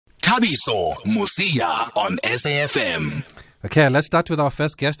Thabiso Musia on SAFM. Okay, let's start with our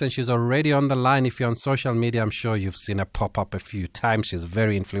first guest, and she's already on the line. If you're on social media, I'm sure you've seen her pop up a few times. She's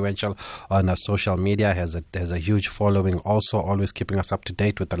very influential on her social media, has a huge following, also always keeping us up to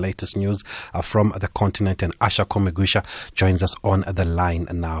date with the latest news from the continent. And Asha Komegusha joins us on the line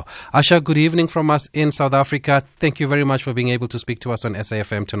now. Asha, good evening from us in South Africa. Thank you very much for being able to speak to us on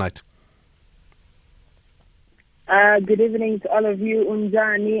SAFM tonight. Good evening to all of you,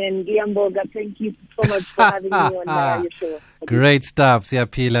 Unjani and Giamboga. Thank you so much for having me on your show. Great stuff,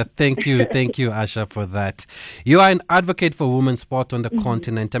 Siapila. Thank you, Asha, for that. You are an advocate for women's sport on the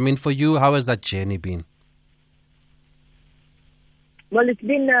continent. I mean, for you, how has that journey been? Well, it's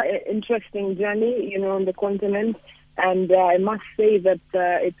been an interesting journey, on the continent. And I must say that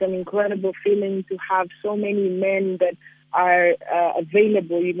it's an incredible feeling to have so many men that are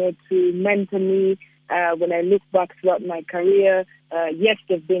available, to mentor me. When I look back throughout my career, yes,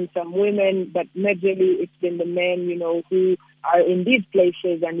 there's been some women, but majorly it's been the men, who are in these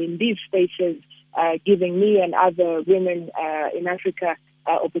places and in these spaces, giving me and other women in Africa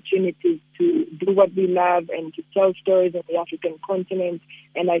opportunities to do what we love and to tell stories of the African continent.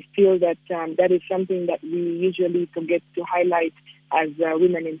 And I feel that that is something that we usually forget to highlight as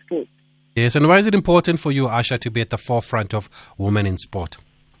women in sport. Yes, and why is it important for you, Asha, to be at the forefront of women in sport?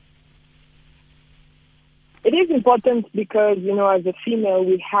 It is important because, as a female,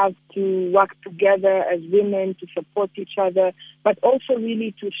 we have to work together as women to support each other, but also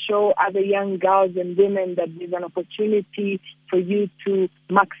really to show other young girls and women that there's an opportunity for you to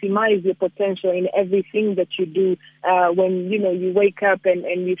maximize your potential in everything that you do. When, you wake up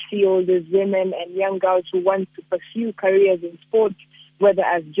and you see all these women and young girls who want to pursue careers in sports, whether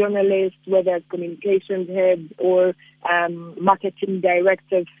as journalists, whether as communications heads or marketing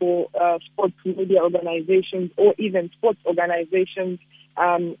directors for sports media organizations or even sports organizations.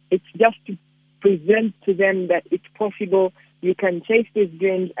 It's just to present to them that it's possible. You can chase these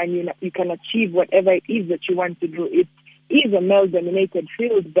dreams and you can achieve whatever it is that you want to do. It is a male-dominated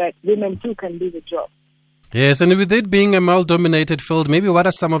field, but women too can do the job. Yes, and with it being a male-dominated field, maybe what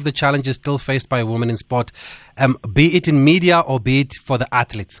are some of the challenges still faced by women in sport, be it in media or be it for the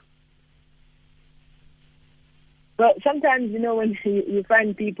athletes? Well, sometimes, when you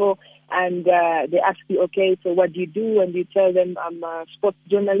find people and they ask you, okay, so what do you do? And you tell them, I'm a sports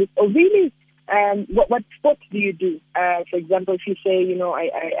journalist. Or really, what sports do you do? For example, if you say,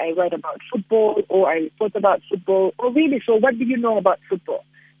 I write about football or I report about football. Or really, so what do you know about football?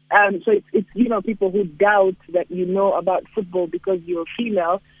 So it's people who doubt that you know about football because you're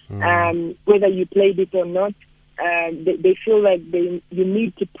female, whether you played it or not. They feel like you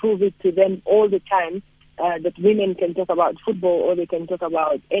need to prove it to them all the time that women can talk about football or they can talk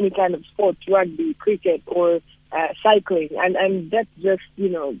about any kind of sport, rugby, cricket, or cycling. And that's just,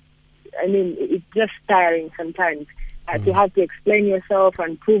 it's just tiring sometimes to have to explain yourself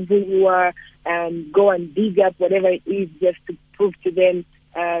and prove who you are and go and dig up whatever it is just to prove to them.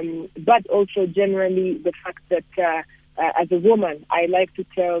 But also generally the fact that as a woman, I like to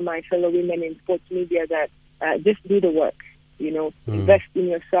tell my fellow women in sports media that just do the work, invest in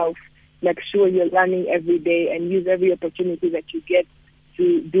yourself, make sure you're learning every day and use every opportunity that you get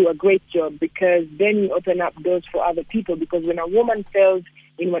to do a great job, because then you open up doors for other people. Because when a woman fails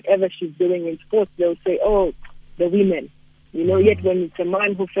in whatever she's doing in sports, they'll say, oh, the women, yet when it's a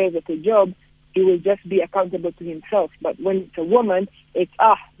man who fails at a job, he will just be accountable to himself. But when it's a woman, it's,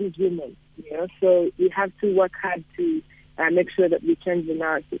 these women, So we have to work hard to make sure that we change the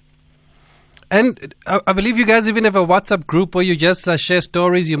narrative. And I believe you guys even have a WhatsApp group where you just share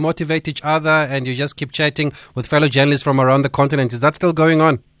stories, you motivate each other, and you just keep chatting with fellow journalists from around the continent. Is that still going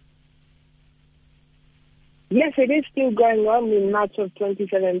on? Yes, it is still going on. In March of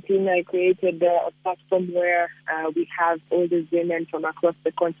 2017, I created a platform where we have all these women from across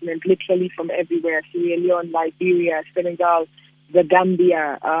the continent, literally from everywhere: Sierra Leone, Liberia, Senegal, the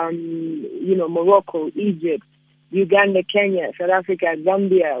Gambia, Morocco, Egypt, Uganda, Kenya, South Africa,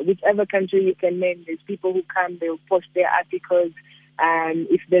 Zambia, whichever country you can name. There's people who come, they'll post their articles.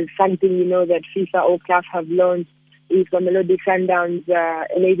 If there's something, that FIFA or CAF have launched, if Mamelodi Sundowns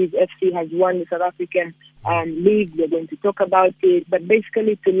ladies FC has won the South African league, we're going to talk about it. But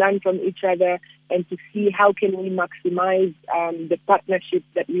basically to learn from each other and to see how can we maximize the partnership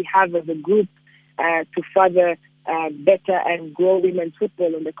that we have as a group to further better and grow women's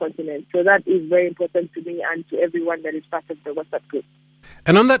football on the continent. So that is very important to me and to everyone that is part of the WhatsApp group.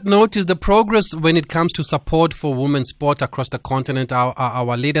 And on that note, is the progress when it comes to support for women's sport across the continent?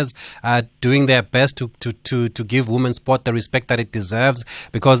 Our leaders are doing their best to give women's sport the respect that it deserves.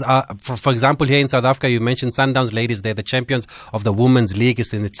 Because, for example, here in South Africa, you mentioned Sundowns Ladies. They're the champions of the Women's League.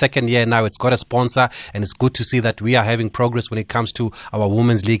 It's in its second year now. It's got a sponsor, and it's good to see that we are having progress when it comes to our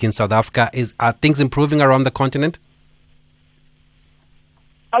Women's League in South Africa. Are things improving around the continent?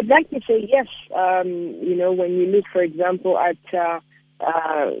 I'd like to say yes. When you look, for example, at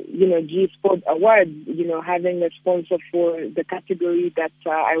G Sport Awards, having a sponsor for the category that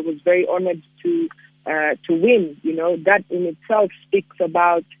I was very honored to win, that in itself speaks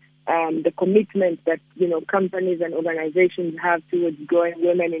about the commitment that, companies and organizations have towards growing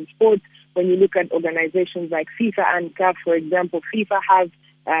women in sports. When you look at organizations like FIFA and CAF, for example, FIFA has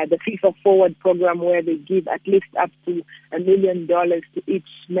the FIFA Forward program where they give at least up to $1 million to each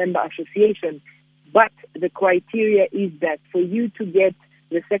member association. But the criteria is that for you to get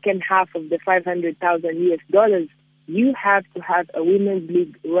the second half of the $500,000, you have to have a women's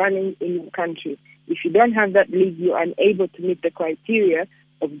league running in your country. If you don't have that league, you are unable to meet the criteria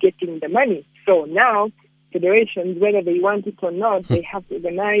of getting the money. So now, federations, whether they want it or not, they have to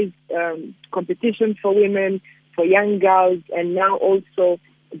organize competitions for women, for young girls, and now also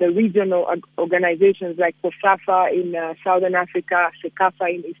the regional organizations like COSAFA in Southern Africa,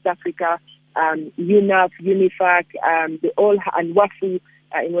 SECAFA in East Africa, UNAF, UNIFAC, and WAFU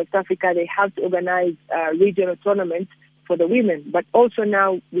in West Africa. They have to organize regional tournaments for the women. But also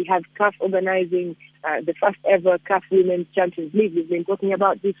now we have CAF organizing the first ever CAF Women's Champions League. We've been talking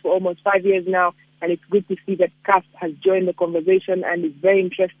about this for almost 5 years now, and it's good to see that CAF has joined the conversation and is very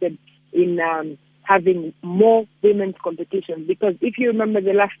interested in having more women's competitions. Because if you remember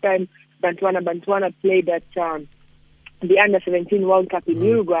the last time Bantwana played at the Under-17 World Cup in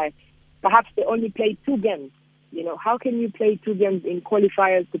Uruguay, perhaps they only played 2 games. How can you play 2 games in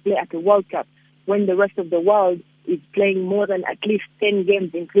qualifiers to play at a World Cup when the rest of the world is playing more than at least 10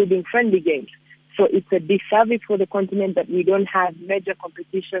 games, including friendly games? So it's a disservice for the continent that we don't have major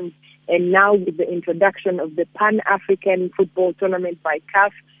competitions. And now with the introduction of the Pan-African Football Tournament by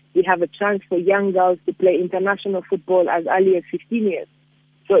CAF, we have a chance for young girls to play international football as early as 15 years.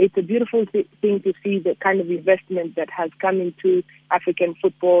 So it's a beautiful thing to see the kind of investment that has come into African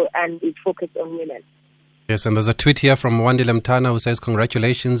football and is focused on women. Yes, and there's a tweet here from Wandile Mtana who says,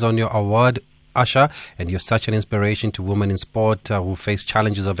 congratulations on your award, Asha, and you're such an inspiration to women in sport who face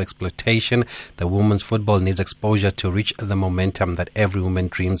challenges of exploitation. The women's football needs exposure to reach the momentum that every woman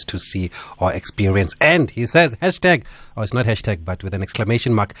dreams to see or experience. And he says, hashtag, or it's not hashtag, but with an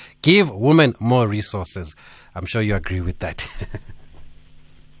exclamation mark, give women more resources. I'm sure you agree with that.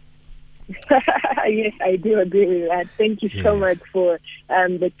 Yes, I do agree with that. Thank you so much for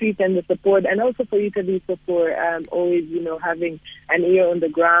the tweet and the support, and also for you, Tabitha, for always, having an ear on the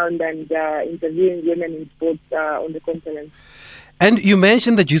ground and interviewing women in sports on the continent. And you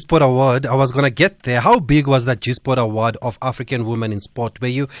mentioned the G-Sport Award. I was going to get there. How big was that G-Sport Award of African women in sport? Were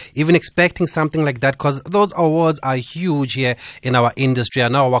you even expecting something like that? Because those awards are huge here in our industry. I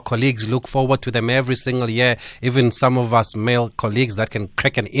know our colleagues look forward to them every single year. Even some of us male colleagues that can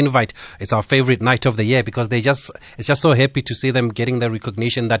crack an invite. It's our favorite night of the year because it's just so happy to see them getting the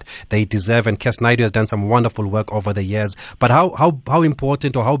recognition that they deserve. And Cass Naidoo has done some wonderful work over the years. But how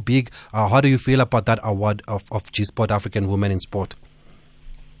important or how big, how do you feel about that award of G-Sport African women in sport?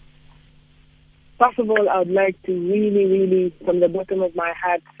 First of all, I would like to really, really, from the bottom of my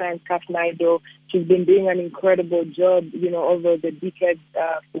heart, thank Cass Naidoo. She's been doing an incredible job, over the decades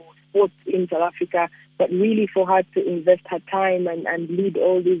for sports in South Africa, but really for her to invest her time and lead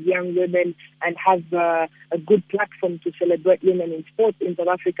all these young women and have a good platform to celebrate women in sports in South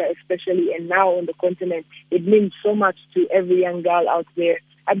Africa, especially, and now on the continent. It means so much to every young girl out there.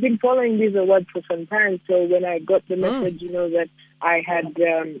 I've been following this award for some time, so when I got the message, that I had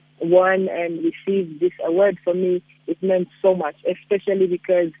won and received this award, for me, it meant so much, especially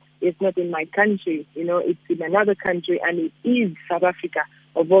because it's not in my country, it's in another country, and it is South Africa,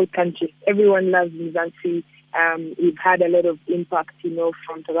 of all countries. Everyone loves Mzansi. We've had a lot of impact,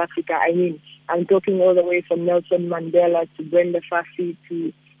 from South Africa. I mean, I'm talking all the way from Nelson Mandela to Brenda Fassie to,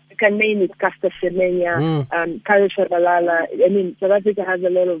 you can name it, Caster Semenya, Karo Shabalala. I mean, South Africa has a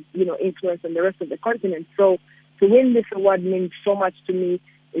lot of, influence on the rest of the continent. So to win this award means so much to me.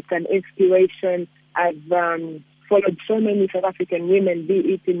 It's an inspiration. I've followed so many South African women, be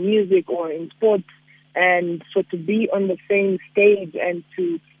it in music or in sports. And so to be on the same stage and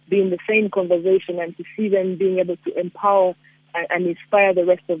to be in the same conversation and to see them being able to empower and inspire the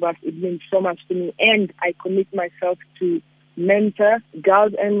rest of us, it means so much to me. And I commit myself to mentor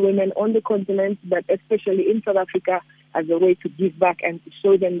girls and women on the continent, but especially in South Africa, as a way to give back and to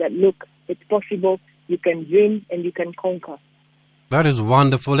show them that, look, it's possible, you can dream and you can conquer. That is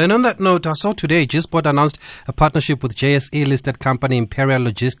wonderful. And on that note, I saw today G-Sport announced a partnership with JSE-listed company Imperial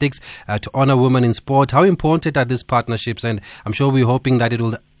Logistics to honor women in sport. How important are these partnerships? And I'm sure we're hoping that it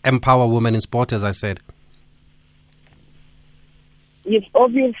will empower women in sport, as I said. Yes,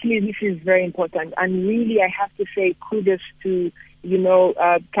 obviously this is very important. And really, I have to say kudos to,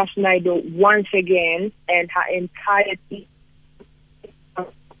 Cash Naido once again and her entire team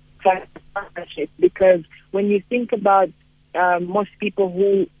partnership. Because when you think about most people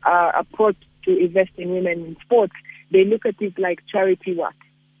who are approached to invest in women in sports, they look at it like charity work.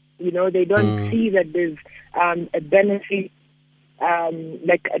 They don't see that there's a benefit,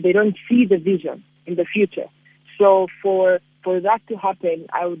 like they don't see the vision in the future. So for that to happen,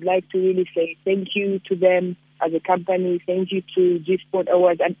 I would like to really say thank you to them as a company, thank you to G-Sport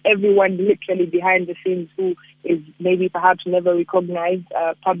Awards and everyone literally behind the scenes who is maybe perhaps never recognized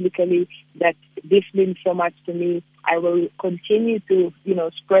publicly, that this means so much to me. I will continue to,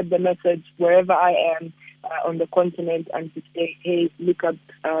 spread the message wherever I am on the continent and to say, hey, look up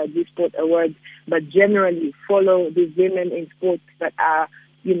G-Sport Awards, but generally follow these women in sports that are,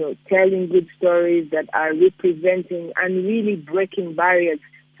 telling good stories, that are representing and really breaking barriers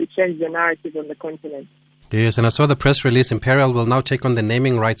to change the narrative on the continent. Yes, and I saw the press release. Imperial will now take on the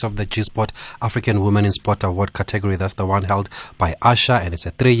naming rights of the G-Sport African Women in Sport Award category. That's the one held by Usher, and it's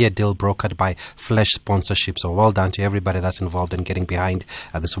a 3-year deal brokered by Flash Sponsorship. So well done to everybody that's involved in getting behind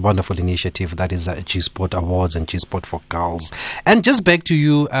this wonderful initiative that is G-Sport Awards and G-Sport for Girls. And just back to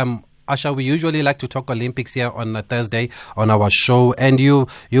you, Asha, we usually like to talk Olympics here on a Thursday on our show, and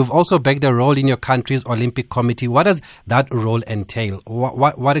you've also backed a role in your country's Olympic Committee. What does that role entail?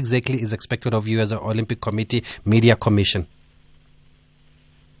 What exactly is expected of you as an Olympic Committee Media Commission?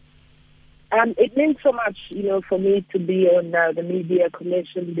 It means so much, for me to be on the Media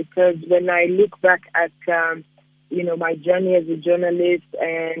Commission, because when I look back at, my journey as a journalist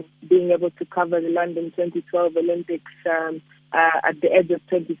and being able to cover the London 2012 Olympics at the age of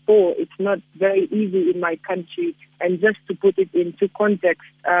 24, it's not very easy in my country. And just to put it into context,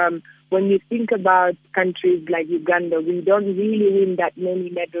 when you think about countries like Uganda, we don't really win that many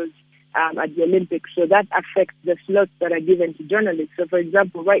medals at the Olympics. So that affects the slots that are given to journalists. So, for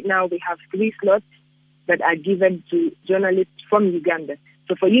example, right now we have 3 slots that are given to journalists from Uganda.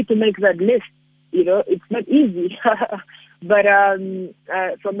 So for you to make that list, it's not easy. But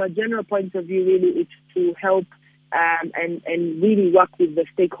from a general point of view, really, it's to help and really work with the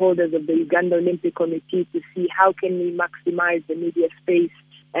stakeholders of the Uganda Olympic Committee to see how can we maximize the media space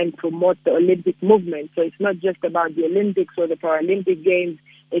and promote the Olympic movement. So it's not just about the Olympics or the Paralympic Games.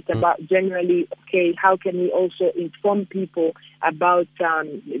 It's about generally, how can we also inform people about,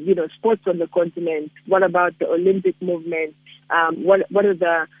 sports on the continent? What about the Olympic movement? What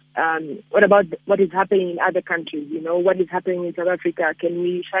about what is happening in other countries? What is happening in South Africa? Can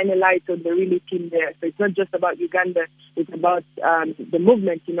we shine a light on the really team there? So it's not just about Uganda. It's about the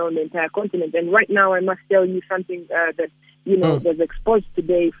movement, on the entire continent. And right now, I must tell you something that, was exposed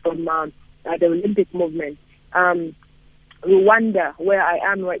today from the Olympic movement. Rwanda, where I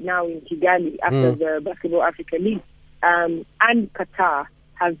am right now in Kigali, after the Basketball Africa League, and Qatar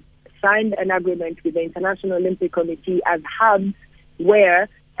have signed an agreement with the International Olympic Committee as hubs where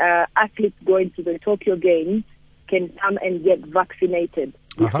athletes going to the Tokyo Games can come and get vaccinated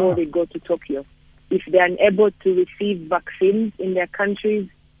before they go to Tokyo. If they are unable to receive vaccines in their countries,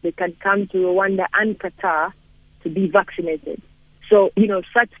 they can come to Rwanda and Qatar to be vaccinated. So,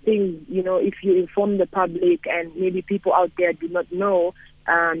 such things, if you inform the public and maybe people out there do not know,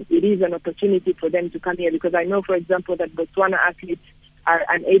 it is an opportunity for them to come here. Because I know, for example, that Botswana athletes are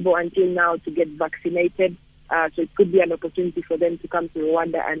unable until now to get vaccinated. So it could be an opportunity for them to come to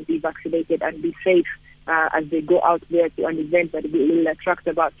Rwanda and be vaccinated and be safe as they go out there to an event that will attract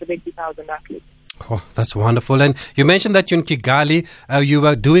about 70,000 athletes. Oh, that's wonderful. And you mentioned that you're in Kigali. You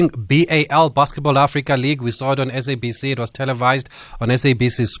were doing BAL, Basketball Africa League. We saw it on SABC. It was televised on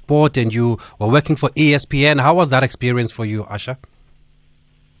SABC Sport, and you were working for ESPN. How was that experience for you, Asha?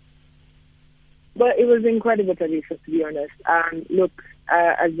 Well, it was incredible, Tarifa, to be honest. Look,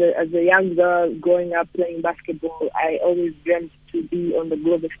 as a young girl growing up playing basketball, I always dreamt to be on the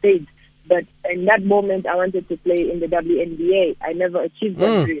global stage. But in that moment, I wanted to play in the WNBA. I never achieved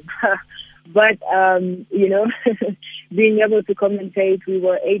that dream. But, being able to commentate, we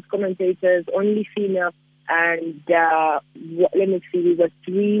were 8 commentators, only female, and we were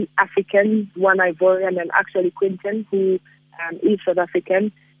 3 Africans, 1 Ivorian, and actually Quinton, who is South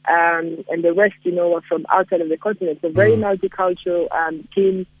African, and the rest, were from outside of the continent. So very multicultural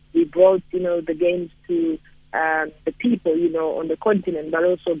team. We brought, the games to the people, on the continent, but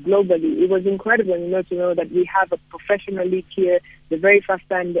also globally. It was incredible, to know that we have a professional league here. The very first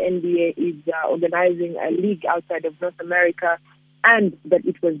time the NBA is organizing a league outside of North America, and that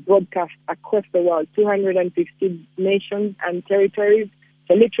it was broadcast across the world, 250 nations and territories.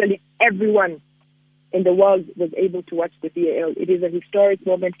 So literally everyone in the world was able to watch the BAL. It is a historic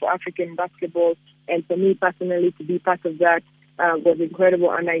moment for African basketball, and for me personally to be part of that was incredible.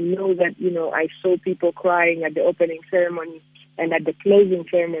 And I know that, I saw people crying at the opening ceremony and at the closing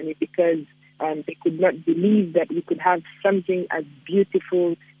ceremony because they could not believe that we could have something as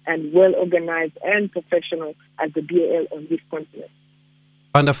beautiful and well-organized and professional as the BAL on this continent.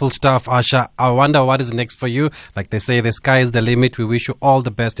 Wonderful stuff, Asha. I wonder what is next for you. Like they say, the sky is the limit. We wish you all the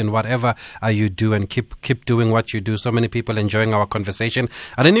best in whatever you do, and keep doing what you do. So many people enjoying our conversation.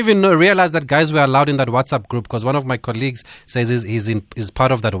 I didn't even realize that guys were allowed in that WhatsApp group, because one of my colleagues says he's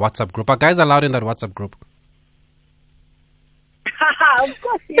part of that WhatsApp group. Are guys allowed in that WhatsApp group? Of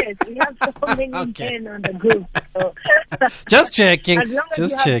course, yes. We have so many men on the group. So. Just checking. As long as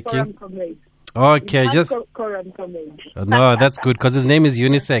just you have checking. quorum, Okay, just quorum. no, that's good, because his name is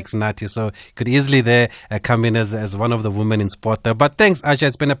unisex, Nati, so could easily there come in as one of the women in sport there. But thanks, Asha.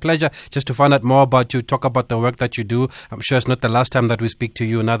 It's been a pleasure just to find out more about you, talk about the work that you do. I'm sure it's not the last time that we speak to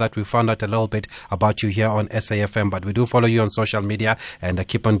you now that we found out a little bit about you here on SAFM, but we do follow you on social media, and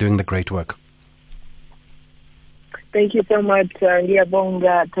keep on doing the great work. Thank you so much,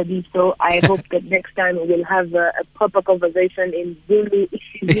 Ngiyabonga Tabiso. I hope that next time we'll have a proper conversation in Zulu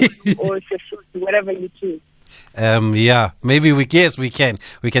or Sesotho, whatever you choose. Yeah, maybe we can.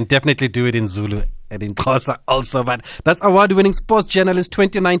 We can definitely do it in Zulu and in Xhosa also. But that's award-winning sports journalist,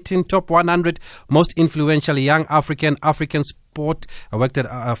 2019 top 100 most influential young African sport. I worked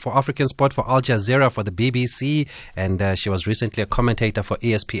for African sport for Al Jazeera for the BBC, and she was recently a commentator for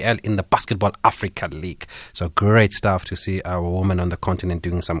ESPN in the Basketball Africa League. So great stuff to see our woman on the continent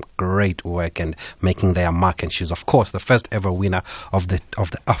doing some great work and making their mark. And she's, of course, the first ever winner of the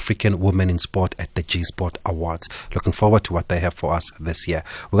African Women in Sport at the G Sport Awards. Looking forward to what they have for us this year.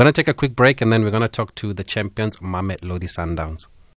 We're going to take a quick break, and then we're going to talk to the champions, Mamelodi Sundowns.